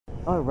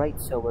Alright,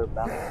 so we're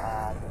back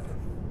at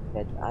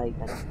Red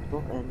Island 2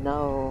 and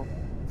now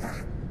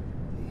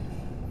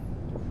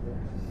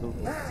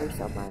here's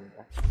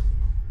Amanda.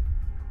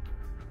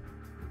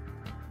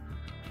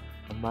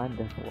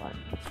 Amanda's one.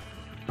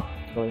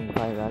 Going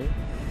viral.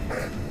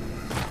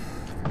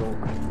 So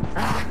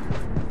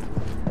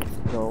let's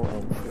go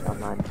and see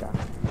Amanda.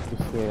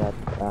 She's here at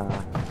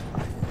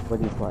what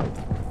do you call it?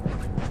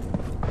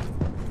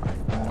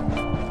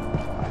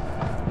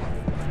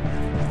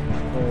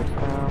 Where's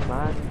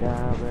Amanda?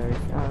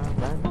 Where's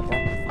Amanda?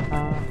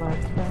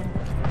 Amanda.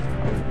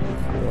 Oh,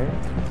 she's here.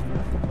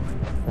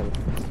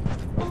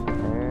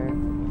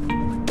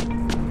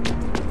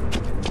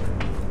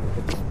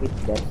 Let's meet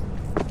this.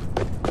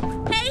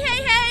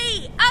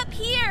 Hey! Up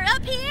here!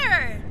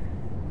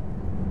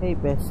 Hey,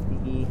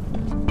 bestie.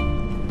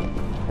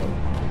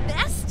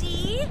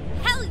 Bestie?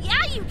 Hell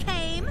yeah, you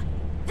came!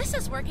 This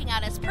is working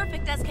out as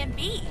perfect as can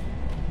be.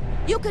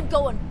 You can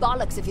go and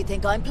bollocks if you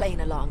think I'm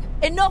playing along.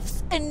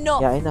 Enough's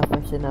enough! Yeah, enough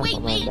is enough, Wait,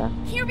 Amanda.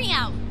 hear me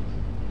out.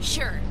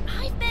 Sure,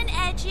 I've been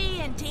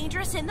edgy and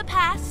dangerous in the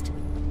past,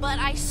 but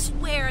I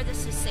swear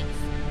this is safe.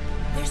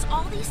 There's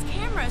all these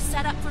cameras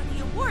set up for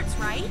the awards,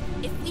 right?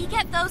 If we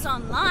get those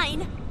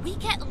online, we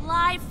get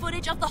live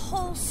footage of the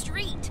whole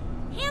street.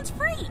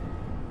 Hands-free.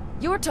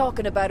 You're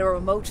talking about a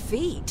remote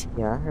feed.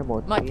 Yeah,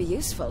 remote Might be feed.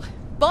 useful.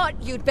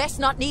 But you'd best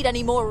not need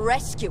any more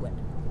rescuing.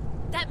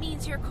 That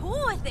means you're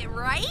cool with it,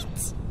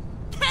 right?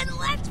 Then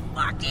let's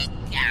fucking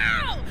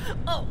go!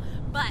 Oh,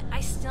 but I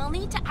still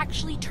need to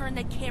actually turn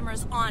the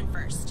cameras on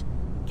first.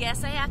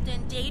 Guess I have to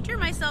endanger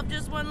myself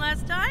just one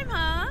last time,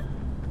 huh?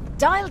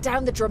 Dial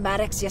down the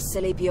dramatics, you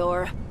silly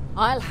Bjor.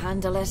 I'll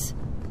handle it.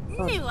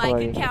 Knew I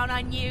could count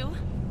on you.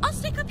 I'll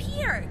stick up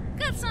here.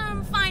 Got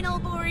some final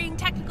boring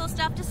technical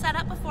stuff to set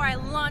up before I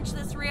launch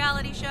this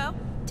reality show.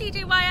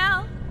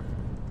 TTYL.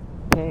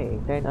 Okay,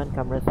 turn on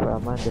cameras for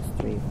Amanda's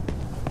stream.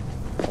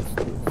 Let's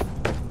do this.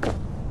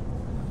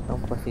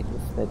 Composite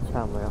is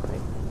sledgehammer, okay.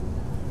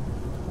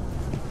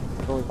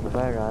 Go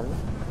viral.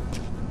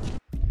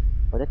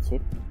 Oh, that's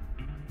it.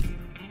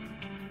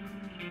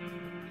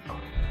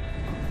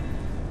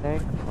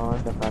 Turn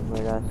on the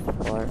cameras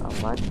for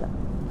Amanda.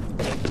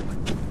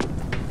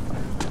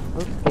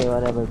 Okay,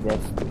 whatever,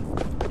 bestie.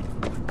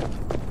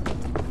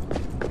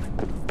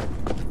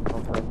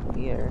 Over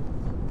here.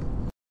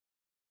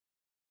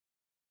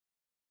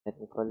 Let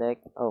me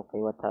collect. Okay,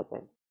 what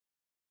happened?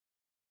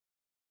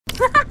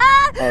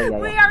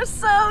 We are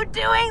so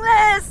doing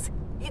this!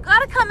 You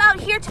gotta come out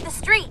here to the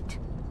street.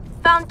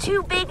 Found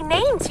two big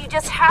names you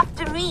just have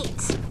to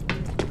meet.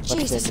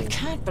 Jesus, I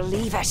can't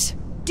believe it.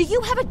 Do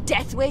you have a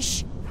death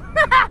wish?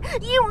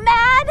 You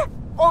mad?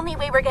 Only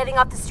way we're getting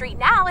off the street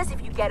now is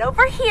if you get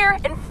over here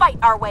and fight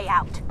our way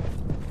out.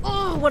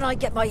 Oh, when I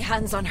get my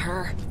hands on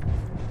her.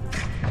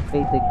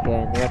 Wait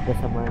again, what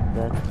does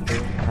Amanda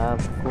stream have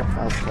cooked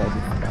outside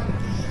this time?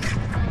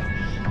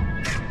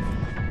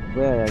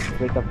 Where I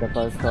break up the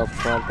pulse of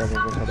fault and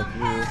then look at the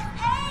view.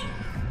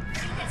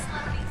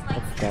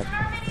 What's that?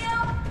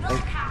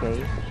 Okay.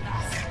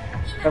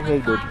 Come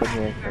here, dude. Come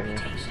here.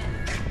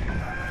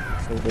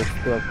 Okay, there's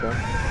two of them.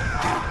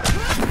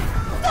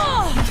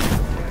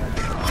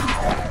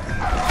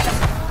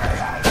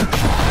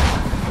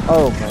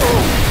 Oh my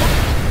god.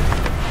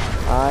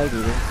 I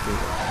didn't see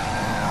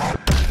that.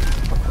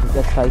 Is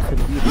that Tyson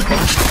Beat?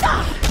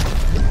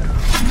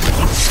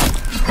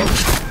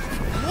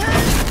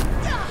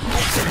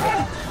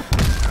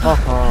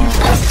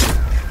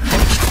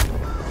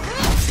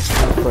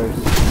 First.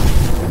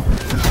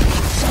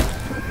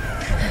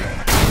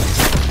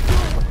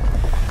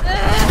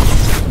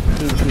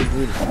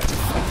 Heal.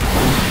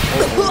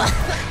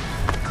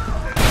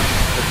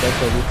 That's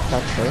a weak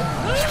shot there.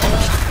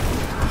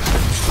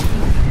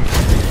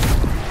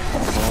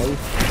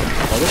 Nice.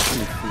 That is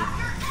easy.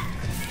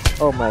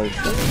 Oh my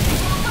god.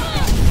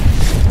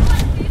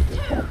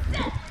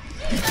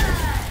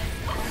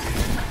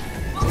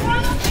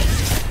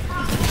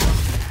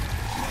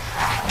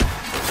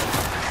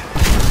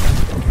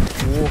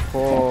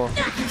 Oh.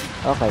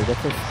 Okay,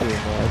 that's a skill. No,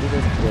 I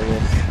didn't hear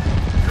it.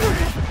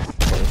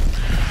 Okay.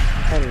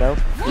 Hello,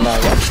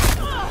 Lara.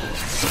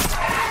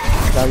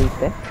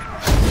 Clarite.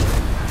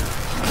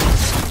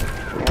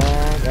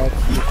 And that's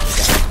it.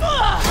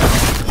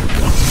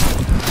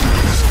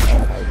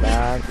 I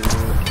love you.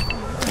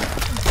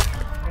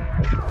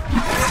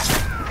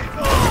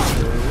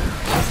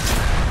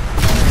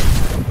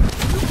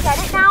 You get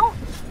it now?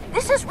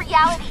 This is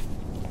reality.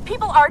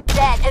 People are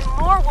dead, and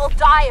more will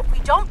die if we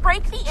don't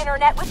break the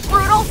internet with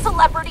brutal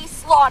celebrity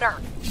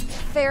slaughter.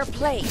 Fair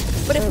play.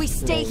 But if we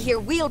stay here,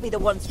 we'll be the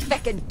ones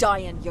feckin'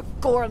 dying, you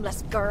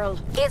gormless girl.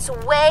 It's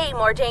way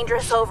more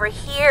dangerous over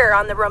here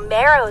on the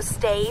Romero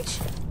stage.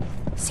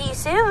 See you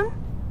soon.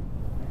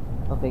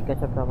 Okay,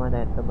 catch up Amanda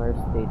at the Romero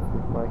stage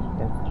before she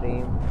can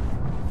stream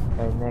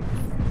her next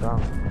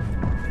song.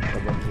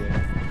 Over here.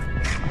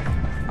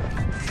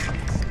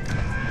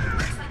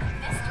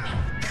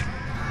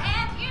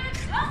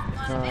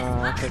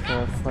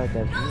 Quite a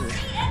view.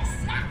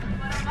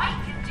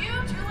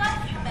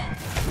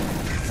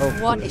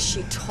 What is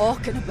she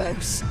talking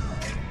about?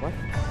 What?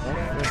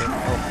 That's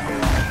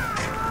really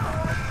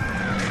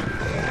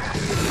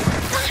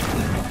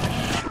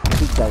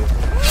big guy.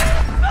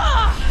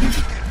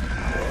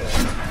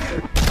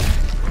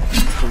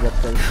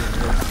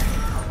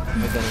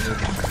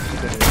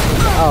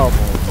 Oh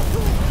my.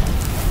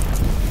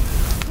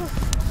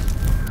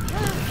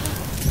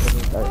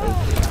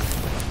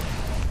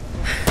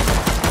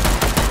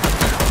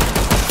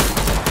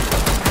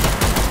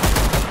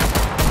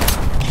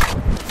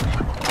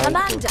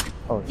 Amanda,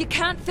 you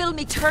can't feel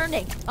me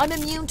turning. I'm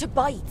immune to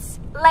bites.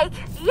 Like,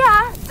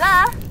 yeah,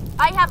 duh.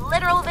 I have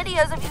literal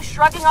videos of you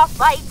shrugging off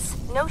bites.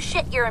 No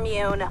shit, you're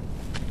immune.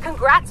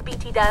 Congrats,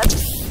 BT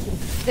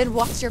Dubs. Then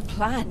what's your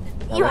plan?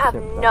 You have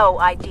no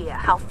idea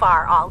how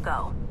far I'll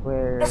go.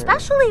 Where?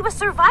 Especially with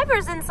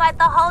survivors inside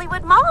the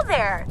Hollywood Mall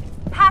there.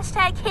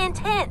 Hashtag hint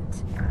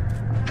hint.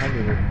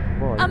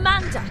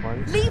 Amanda,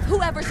 leave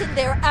whoever's in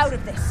there out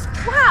of this.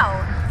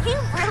 Wow, you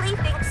really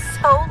think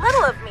so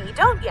little of me,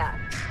 don't ya?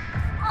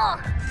 Ugh.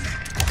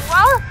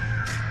 Well,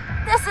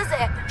 this is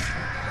it.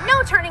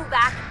 No turning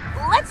back.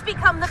 Let's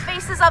become the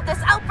faces of this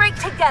outbreak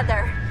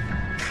together.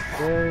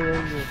 Where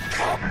are you?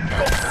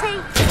 They say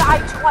you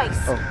died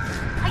twice.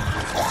 Like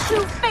these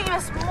two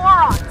famous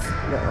morons.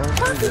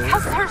 Not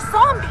because they're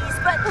zombies,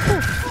 but...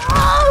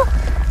 Oh!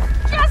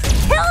 Just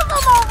kill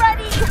them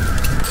already!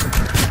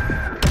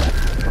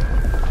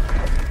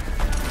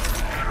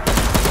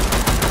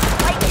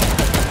 Like,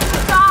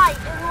 die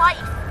in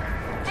life.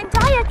 And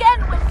die again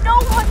when no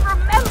one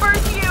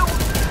remembers you.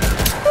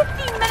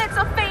 15 minutes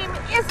of fame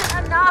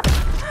isn't enough.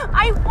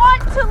 I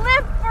want to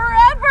live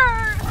forever!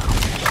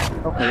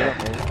 Okay.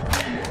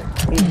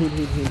 Heal.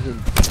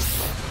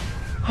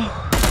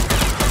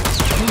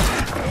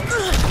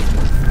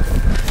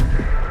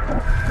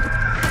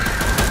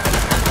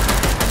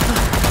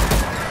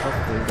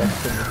 Okay, that's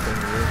the missing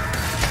here.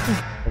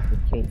 Let me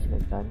change my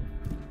gun.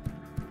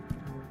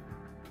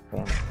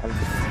 Okay, I'll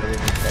just go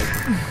inside.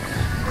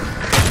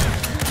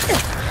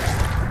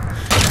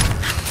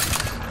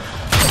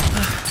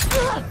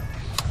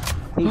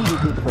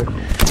 Heal first.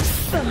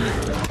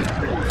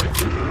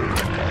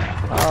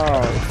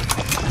 Oh,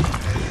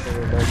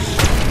 nice.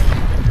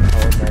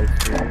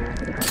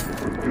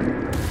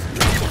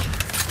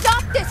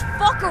 Stop this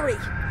fuckery!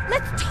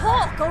 Let's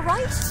talk,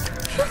 alright?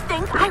 You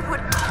think I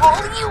would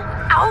call you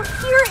out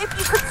here if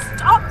you could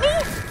stop me?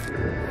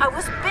 I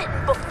was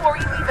bitten before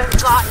you even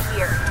got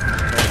here.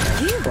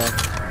 You?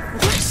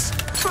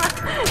 What?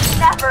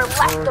 Never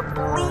left the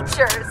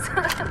bleachers.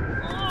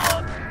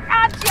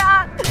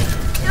 Gotcha!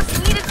 Just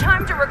needed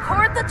time to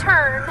record the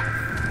turn.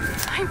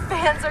 My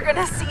fans are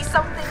gonna see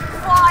something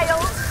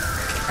wild.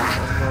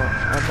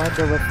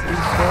 Amanda, what's this?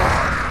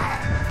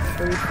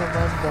 Where's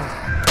Amanda?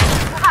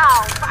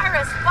 Wow,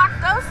 Virus fucked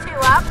those two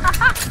up.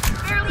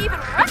 Barely even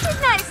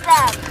recognize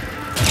them.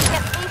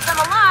 Can't leave them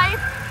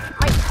alive.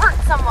 Might hurt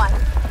someone.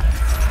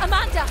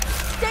 Amanda,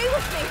 stay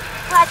with me.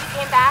 Glad you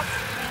came back.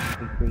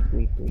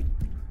 Wait.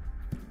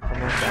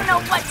 Amanda. You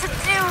know what to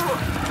do.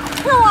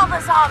 Kill all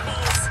the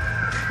zombies.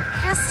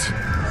 Just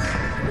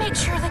make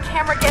sure the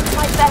camera gets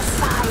my best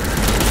side.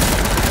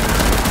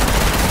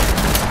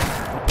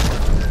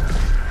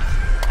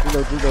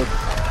 Reload.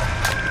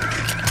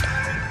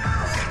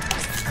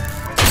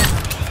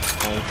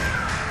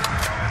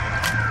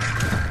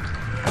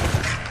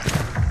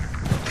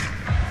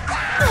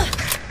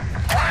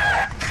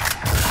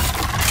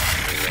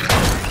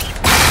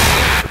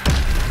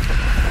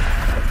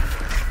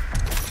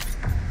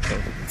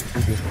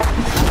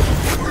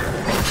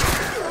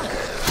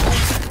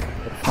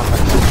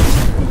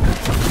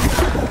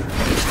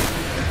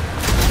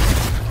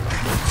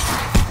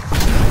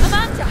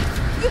 Amanda,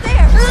 you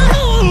there?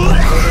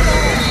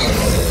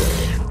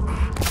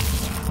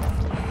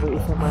 Where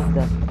is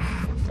Amanda?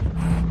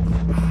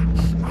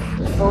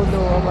 Oh no,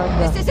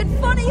 Amanda. This isn't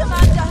funny,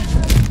 Amanda.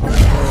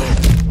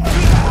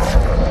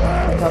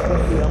 What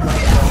happened to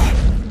Amanda?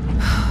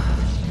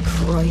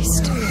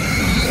 Christ.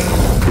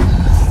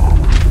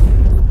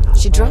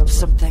 She dropped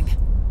something.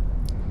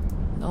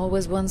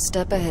 Always one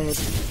step ahead.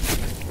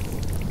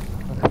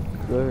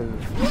 Girl.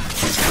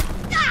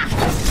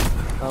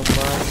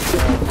 Amanda.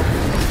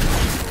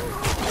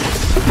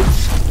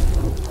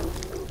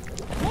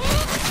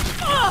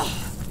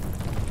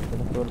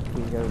 Control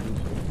finger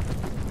vision.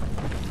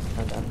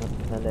 And I'm not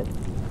gonna let you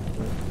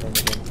stand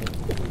against it.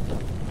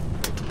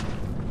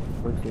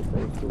 Which is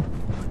very good.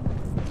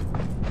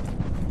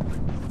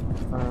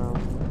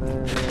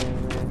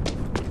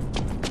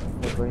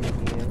 We're going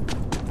here.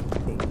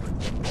 Okay.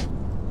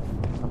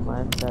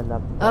 Amanda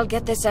laptop. I'll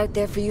get this out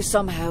there for you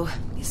somehow,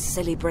 you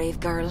silly brave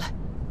girl.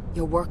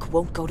 Your work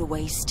won't go to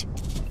waste.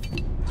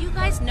 You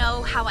guys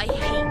know how I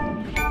hate.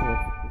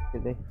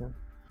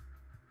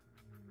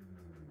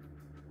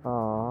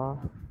 Aww.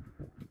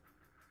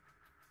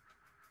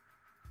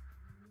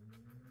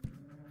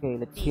 Okay,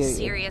 let's hear These it.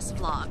 serious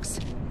vlogs.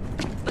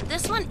 But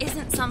this one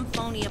isn't some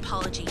phony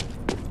apology.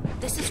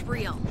 This is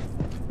real.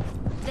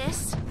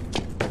 This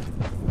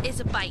is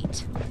a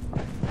bite.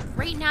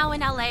 Right now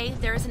in LA,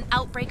 there is an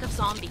outbreak of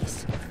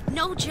zombies.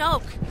 No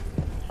joke.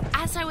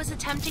 As as I was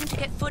attempting to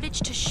get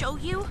footage to show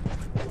you,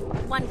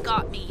 one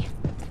got me.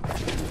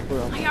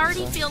 I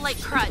already feel like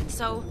crud,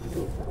 so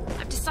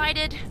I've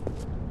decided,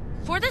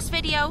 for this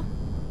video,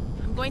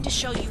 I'm going to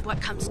show you what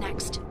comes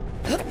next.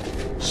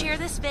 Share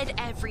this vid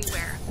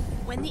everywhere.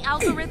 When the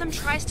algorithm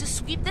tries to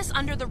sweep this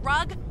under the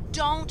rug,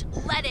 don't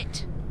let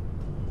it.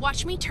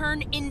 Watch me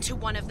turn into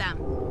one of them.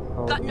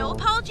 Got no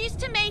apologies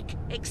to make,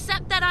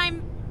 except that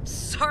I'm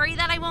sorry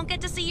that I won't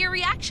get to see your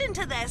reaction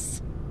to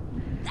this.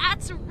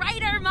 That's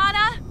right,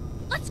 Armada!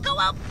 Let's go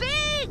out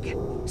big!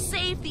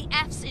 Save the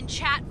F's in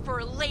chat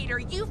for later.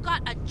 You've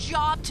got a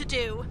job to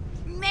do.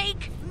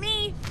 Make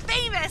me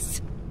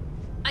famous!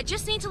 I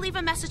just need to leave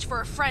a message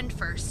for a friend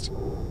first.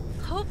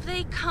 Hope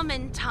they come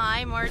in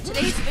time or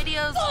today's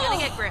video's gonna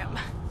get grim.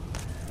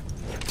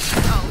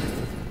 Oh.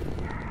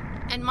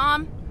 And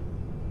Mom,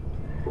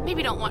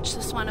 maybe don't watch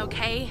this one,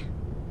 okay?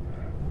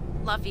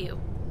 Love you.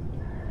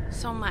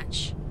 So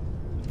much.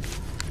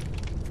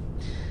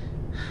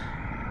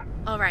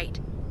 Alright.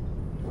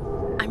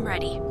 I'm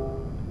ready.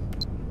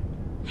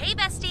 Hey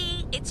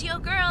bestie, it's your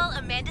girl,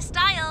 Amanda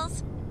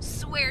Styles.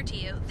 Swear to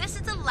you, this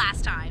is the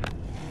last time.